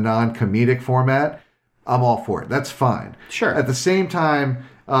issues in a non-comedic format, I'm all for it. That's fine. Sure. At the same time...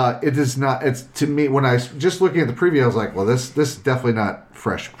 it is not. It's to me when I just looking at the preview, I was like, "Well, this is definitely not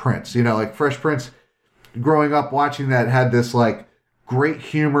Fresh Prince." Like Fresh Prince, growing up watching that had this like great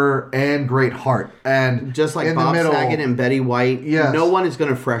humor and great heart, and just like Bob Saget and Betty White. Yes. No one is going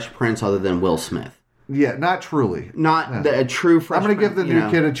to Fresh Prince other than Will Smith. Yeah, not truly. A true Fresh. I'm going to give the new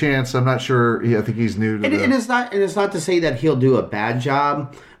kid a chance. I'm not sure. I think he's new to and it's not to say that he'll do a bad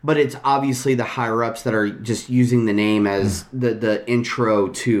job. But it's obviously the higher-ups that are just using the name as the intro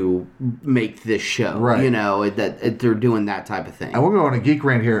to make this show. Right. That they're doing that type of thing. And we'll go on a geek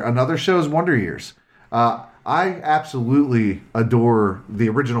rant here. Another show is Wonder Years. I absolutely adore the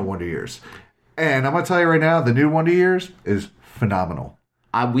original Wonder Years. And I'm going to tell you right now, the new Wonder Years is phenomenal.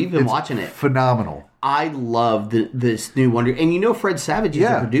 We've been watching it. Phenomenal. I love this new Wonder. And Fred Savage is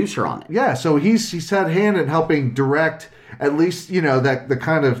the producer on it. Yeah, so he's had a hand in helping direct... At least, that the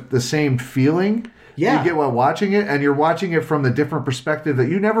kind of the same feeling you get while watching it, and you're watching it from the different perspective that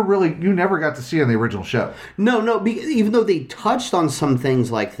you never got to see on the original show. No, even though they touched on some things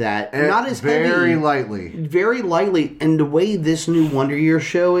like that, not as very heavy, very lightly. And the way this new Wonder Years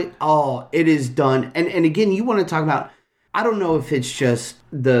show, it is done. And again, you want to talk about, I don't know if it's just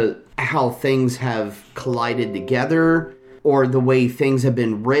how things have collided together, or the way things have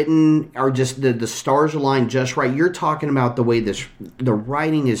been written, or just the stars aligned just right. You're talking about the way the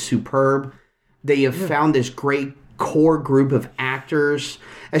writing is superb. They have found this great core group of actors,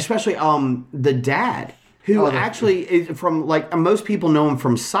 especially the dad, who actually is from, like, most people know him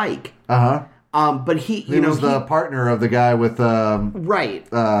from Psych. But he was the partner of the guy with right.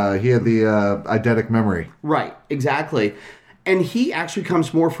 He had the eidetic memory. Right, exactly. And he actually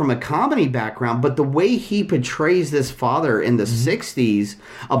comes more from a comedy background, but the way he portrays this father in the 60s,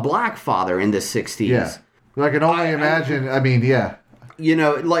 a black father in the 60s. Yeah. I can only imagine, like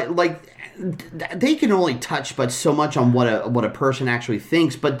they can only touch but so much on what a person actually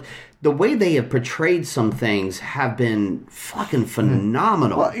thinks, but the way they have portrayed some things have been fucking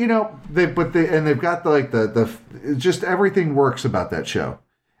phenomenal. Well, they've got the just everything works about that show.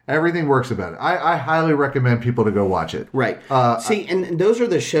 Everything works about it. I highly recommend people to go watch it. Right. See, and those are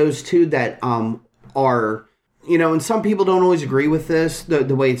the shows, too, that are, and some people don't always agree with this, the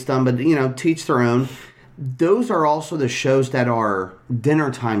way it's done, but, to each their own. Those are also the shows that are dinner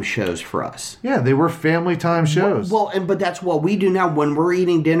time shows for us. Yeah, they were family time shows. But that's what we do now when we're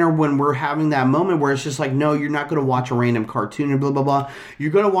eating dinner, when we're having that moment where it's just like, no, you're not going to watch a random cartoon and blah, blah, blah.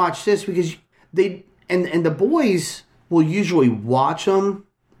 You're going to watch this because and the boys will usually watch them.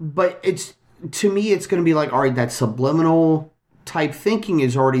 But to me, it's going to be like, all right, that subliminal type thinking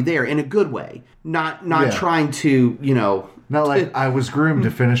is already there in a good way. Not trying to, Not like I was groomed to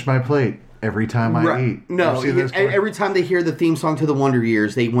finish my plate every time I eat. No, every time they hear the theme song to the Wonder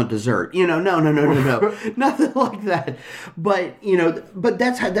Years, they want dessert. No. Nothing like that. But, but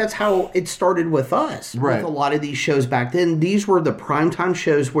that's how it started with us. Right. With a lot of these shows back then. These were the primetime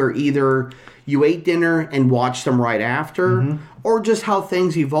shows where either you ate dinner and watched them right after, or just how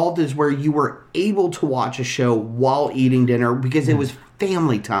things evolved is where you were able to watch a show while eating dinner because it was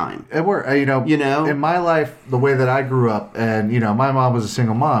family time. And we're, in my life, the way that I grew up, and, my mom was a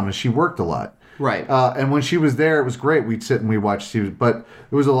single mom and she worked a lot. Right. And when she was there, it was great. We'd sit and we'd watch TV. But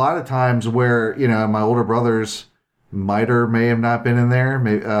there was a lot of times where, my older brothers might or may have not been in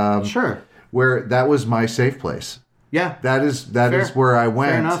there. Sure. Where that was my safe place. Yeah. That is where I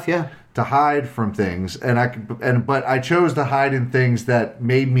went. Fair enough, yeah. To hide from things, but I chose to hide in things that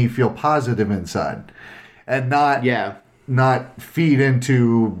made me feel positive inside, and not feed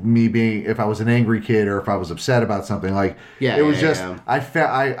into me being, if I was an angry kid or if I was upset about something. Like it was just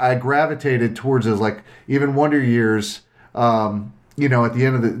I gravitated towards it. Like even Wonder Years, at the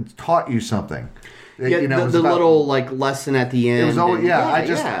end of it taught you something. The little like lesson at the end. It was always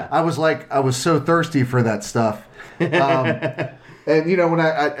I was so thirsty for that stuff. And when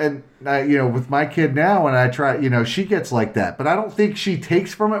I with my kid now, when I try, she gets like that, but I don't think she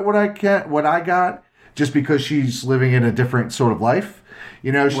takes from it what I got, just because she's living in a different sort of life.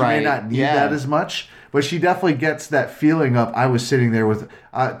 She may not need that as much, but she definitely gets that feeling of, I was sitting there with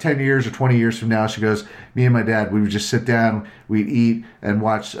 10 years or 20 years from now. She goes, me and my dad, we would just sit down, we'd eat and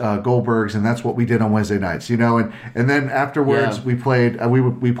watch Goldbergs, and that's what we did on Wednesday nights, and then afterwards we played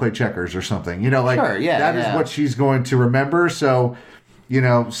we played checkers or something, that is what she's going to remember. So,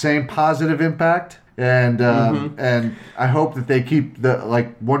 same positive impact. And and I hope that they keep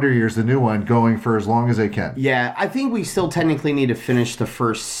the Wonder Years, the new one, going for as long as they can. Yeah, I think we still technically need to finish the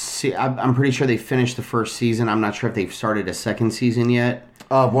first. I'm pretty sure they finished the first season. I'm not sure if they've started a second season yet.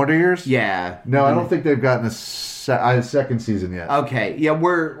 Wonder Years? Yeah. No, I don't think they've gotten a second season yet. Okay. Yeah,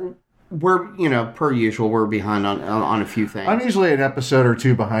 we're per usual, we're behind on a few things. I'm usually an episode or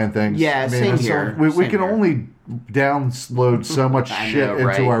two behind things. Yeah, same here. We can only download so much shit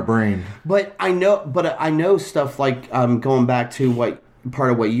into our brain. But I know stuff like going back to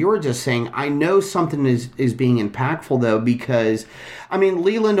part of what you were just saying. I know something is being impactful though, because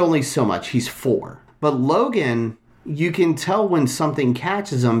Leland only so much. He's 4, but Logan, you can tell when something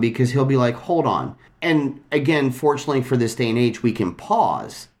catches him because he'll be like, hold on. And again, fortunately for this day and age, we can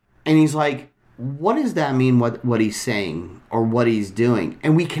pause. And he's like, what does that mean, what he's saying or what he's doing?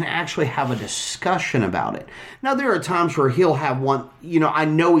 And we can actually have a discussion about it. Now, there are times where he'll have one, I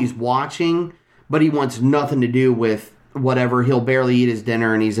know he's watching, but he wants nothing to do with whatever. He'll barely eat his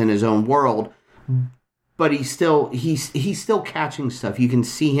dinner and he's in his own world. But he's still catching stuff. You can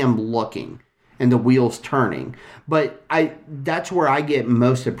see him looking and the wheels turning. But that's where I get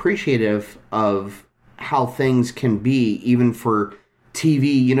most appreciative of how things can be, even for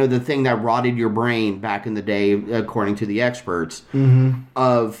TV, the thing that rotted your brain back in the day, according to the experts,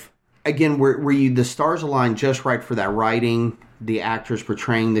 of, again, where the stars align just right for that writing, the actors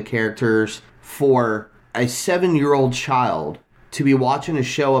portraying the characters, for a 7-year-old child to be watching a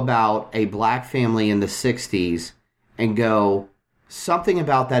show about a black family in the 60s and go, something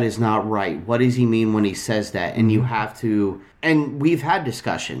about that is not right. What does he mean when he says that? And you have to, and we've had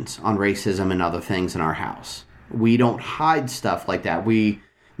discussions on racism and other things in our house. We don't hide stuff like that. We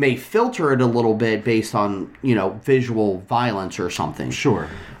may filter it a little bit based on, visual violence or something. Sure.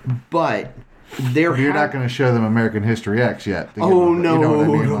 But you're not going to show them American History X yet. Oh, no. You know what I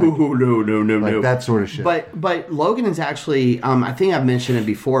mean? No. Like that sort of shit. But Logan is actually, I think I've mentioned it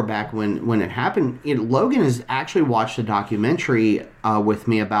before back when it happened. Logan has actually watched a documentary with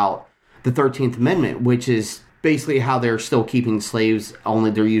me about the 13th Amendment, which is basically how they're still keeping slaves,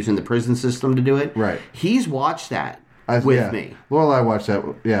 only they're using the prison system to do it. Right. He's watched that with me. Well, I watched that,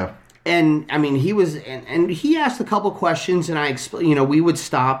 yeah. And, he was, and he asked a couple questions, and we would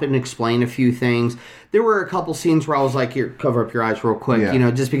stop and explain a few things. There were a couple scenes where I was like, here, cover up your eyes real quick,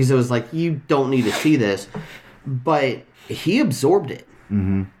 just because it was like, you don't need to see this. But he absorbed it.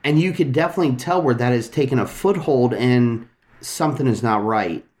 Mm-hmm. And you could definitely tell where that has taken a foothold, and something is not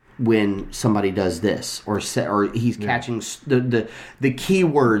right when somebody does this, or he's catching the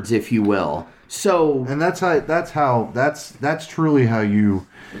keywords, if you will. So, and that's truly how you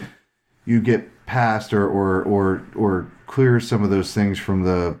get past or clear some of those things from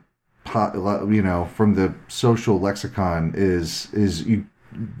the from the social lexicon is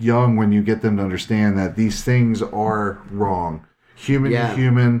young, when you get them to understand that these things are wrong, human to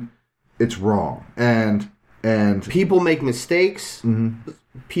human, it's wrong, and people make mistakes. Mm-hmm.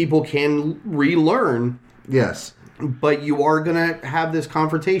 People can relearn. Yes. But you are going to have this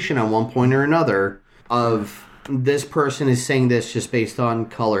confrontation at one point or another of, this person is saying this just based on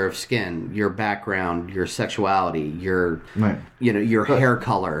color of skin, your background, your sexuality, your your hair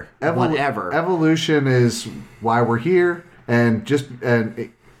color, whatever. Evolution is why we're here, and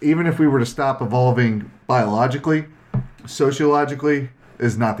even if we were to stop evolving biologically, sociologically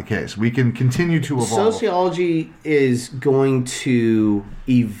is not the case. We can continue to evolve. Sociology is going to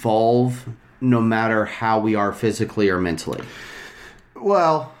evolve no matter how we are physically or mentally.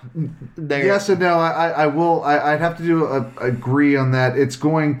 Well, yes and no. I will. I'd have to agree on that. It's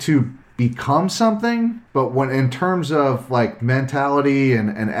going to become something, but when in terms of like mentality and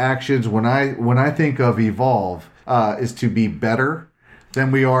actions, when I think of evolve, is to be better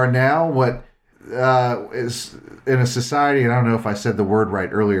than we are now. What is in a society, and I don't know if I said the word right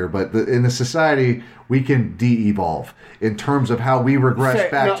earlier, but in a society we can de-evolve in terms of how we regress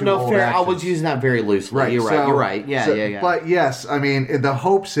back to old fair. actions. I was using that very loosely. Right. You're right. Yeah. But yes, the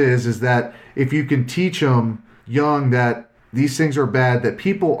hopes is that if you can teach them young that these things are bad, that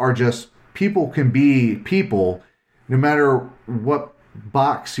people can be people, no matter what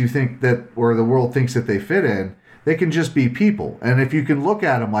box you think that, or the world thinks that they fit in, They can just be people. And if you can look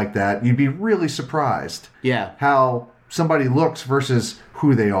at them like that, you'd be really surprised Yeah. how somebody looks versus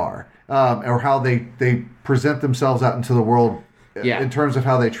who they are, or how they present themselves out into the world in terms of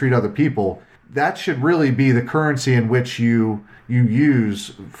how they treat other people. That should really be the currency in which you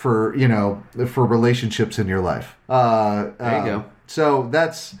use for relationships in your life. There you go. So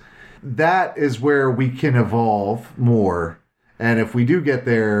that is where we can evolve more. And if we do get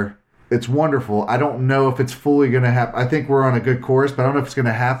there, it's wonderful. I don't know if it's fully going to happen. I think we're on a good course, but I don't know if it's going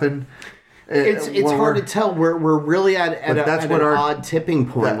to happen. It's hard to tell. We're really at an odd tipping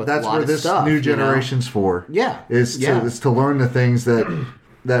point with a lot of stuff. That's where this new generation's for. Yeah. Is to learn the things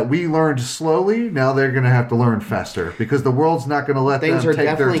that we learned slowly. Now they're going to have to learn faster because the world's not going to let them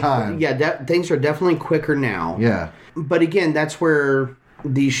take their time. Yeah, things are definitely quicker now. Yeah. But again, that's where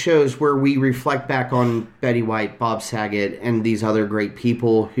these shows where we reflect back on Betty White, Bob Saget, and these other great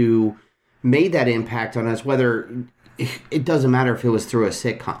people who made that impact on us, whether it doesn't matter if it was through a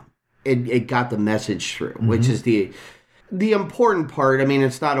sitcom. It got the message through, which is the important part. I mean,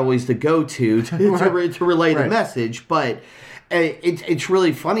 it's not always the go-to to relay the message, but it's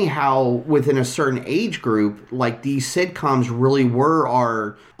really funny how within a certain age group, like these sitcoms really were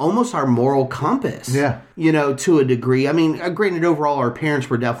almost our moral compass. Yeah. To a degree. I mean, granted, overall, our parents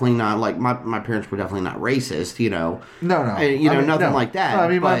were definitely not, like, my parents were definitely not racist, No. And, nothing like that. No, I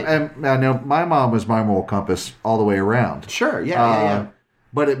mean, I know my mom was my moral compass all the way around. Sure, yeah.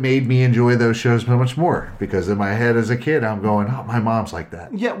 But it made me enjoy those shows so much more because in my head as a kid, I'm going, "Oh, my mom's like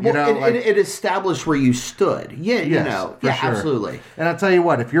that." Yeah, well, it established where you stood. Yeah, sure. Absolutely. And I'll tell you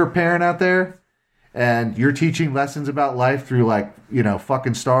what, if you're a parent out there and you're teaching lessons about life through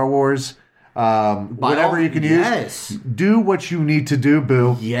fucking Star Wars, whatever you can use, do what you need to do,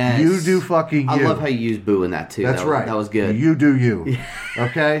 boo. Yes, you do fucking you. I love how you use boo in that too. That's right. That was good. You do you.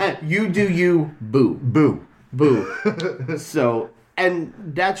 Okay. You do you, boo, boo. So. And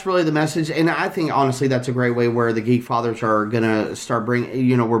that's really the message. And I think, honestly, that's a great way where the Geekfathers are going to start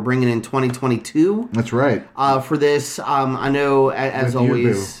we're bringing in 2022. That's right. For this, I know, as with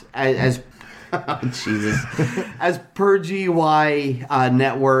always, as Jesus, as per GY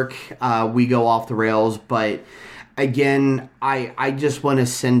Network, we go off the rails. But again, I just want to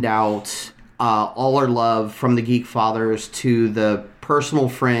send out all our love from the Geekfathers to the personal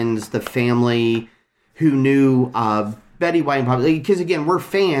friends, the family who knew Betty White and Bob, because again, we're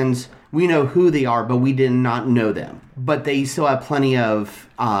fans. We know who they are, but we did not know them. But they still have plenty of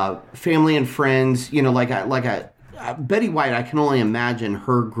family and friends. Betty White. I can only imagine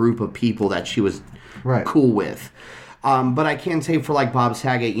her group of people that she was cool with. But I can say for like Bob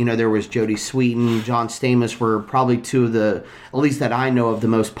Saget, there was Jodie Sweetin, John Stamos were probably two of the, at least that I know of, the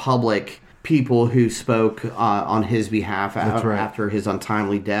most public people who spoke on his behalf after his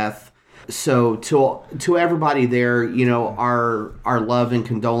untimely death. So to everybody there, our love and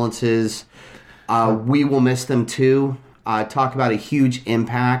condolences. We will miss them too. Talk about a huge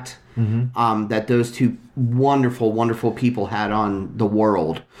impact that those two wonderful, wonderful people had on the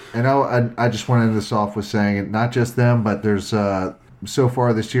world. And I just want to end this off with saying, not just them, but there's so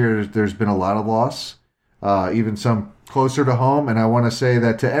far this year there's been a lot of loss, even some closer to home. And I want to say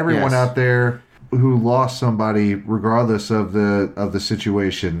that to everyone out there who lost somebody, regardless of the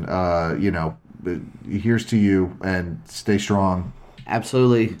situation, here's to you and stay strong.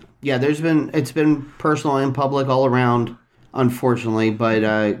 Absolutely. Yeah, it's been personal and public all around, unfortunately.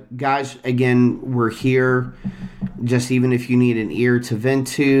 But guys, again, we're here. Just even if you need an ear to vent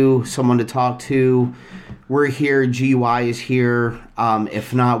to, someone to talk to, we're here. GY is here.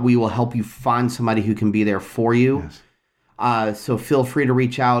 If not, we will help you find somebody who can be there for you. Yes. So feel free to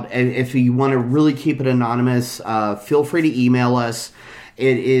reach out. And if you want to really keep it anonymous, feel free to email us.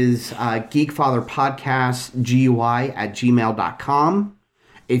 It is geekfatherpodcastgy@gmail.com.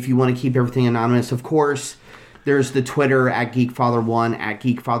 If you want to keep everything anonymous, of course, there's the Twitter @Geekfather1,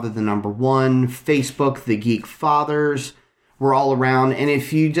 @Geekfather1, Facebook, The Geekfathers. We're all around. And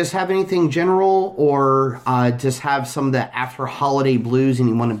if you just have anything general or just have some of the after holiday blues and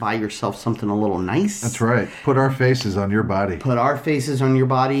you want to buy yourself something a little nice. That's right. Put our faces on your body. Put our faces on your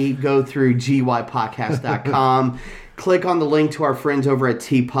body. Go through gypodcast.com. Click on the link to our friends over at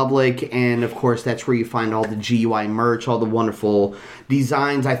TeePublic. And, of course, that's where you find all the GUI merch, all the wonderful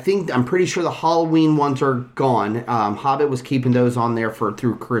designs. I'm pretty sure the Halloween ones are gone. Hobbit was keeping those on there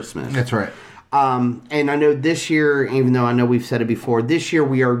through Christmas. That's right. And I know this year, even though I know we've said it before, this year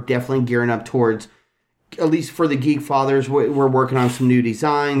we are definitely gearing up towards, at least for the Geekfathers, we're working on some new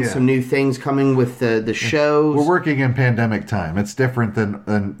designs, some new things coming with the shows. We're working in pandemic time. It's different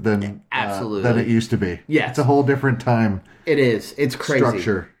than absolutely than it used to be. Yeah, it's a whole different time. It is. It's crazy.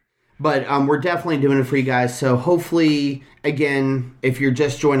 Structure. But we're definitely doing it for you guys. So hopefully, again, if you're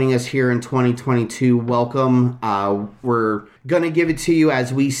just joining us here in 2022, welcome. We're going to give it to you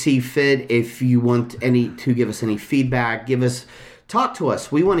as we see fit. If you want to give us any feedback, talk to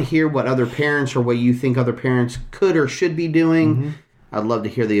us. We want to hear what other parents or what you think other parents could or should be doing. Mm-hmm. I'd love to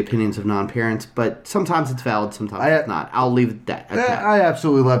hear the opinions of non-parents, but sometimes it's valid, sometimes it's not. I'll leave it at that. I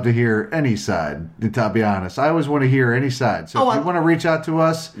absolutely love to hear any side, to be honest. I always want to hear any side. So if you want to reach out to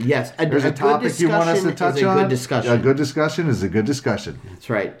us, yes, there's a topic you want us to touch on. A good discussion. A good discussion is a good discussion. That's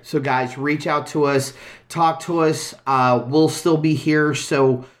right. So guys, reach out to us, talk to us. We'll still be here,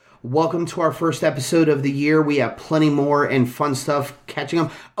 so welcome to our first episode of the year. We have plenty more and fun stuff catching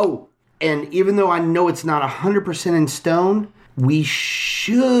up. Oh, and even though I know it's not 100% in stone, we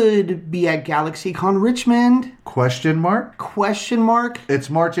should be at GalaxyCon Richmond. Question mark? It's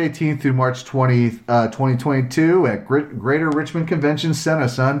March 18th through March 20th, 2022 at Greater Richmond Convention Center,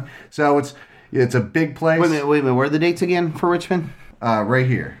 son. So it's a big place. Wait a minute. Where are the dates again for Richmond? Right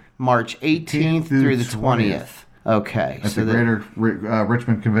here. March 18th through the 20th. Okay. At the Greater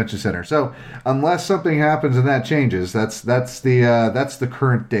Richmond Convention Center. So unless something happens and that changes, that's the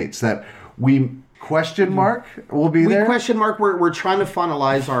current dates that we... Question mark will be there. Question mark. We're trying to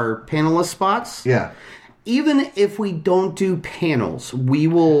finalize our panelist spots. Yeah. Even if we don't do panels, we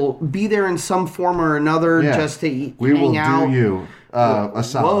will be there in some form or another just to hang out. We will do you a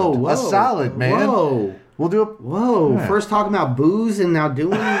solid. Whoa. A solid, man. Whoa. We'll do it. Whoa. Yeah. First talking about booze and now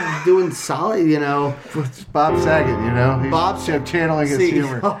doing solid, you know. It's Bob Saget, you know. He's channeling his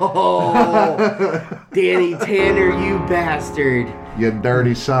humor. Oh, Danny Tanner, you bastard. You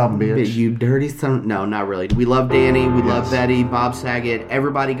dirty son, bitch. You dirty son. No, not really. We love Danny. We love Betty, Bob Saget,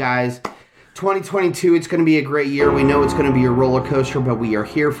 everybody, guys. 2022, it's going to be a great year. We know it's going to be a roller coaster, but we are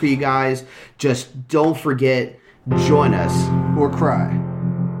here for you guys. Just don't forget, join us. Or cry.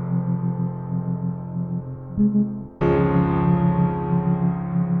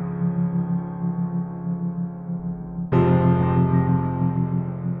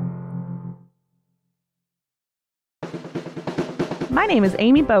 My name is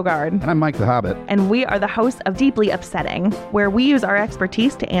Amy Bogard. And I'm Mike the Hobbit. And we are the hosts of Deeply Upsetting, where we use our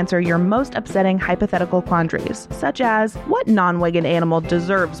expertise to answer your most upsetting hypothetical quandaries, such as, what non-winged animal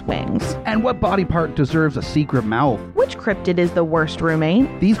deserves wings? And what body part deserves a secret mouth? Which cryptid is the worst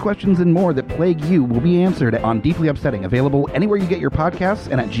roommate? These questions and more that plague you will be answered on Deeply Upsetting, available anywhere you get your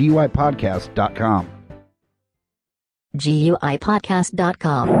podcasts and at GUIPodcast.com.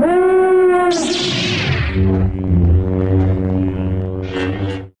 GUIPodcast.com.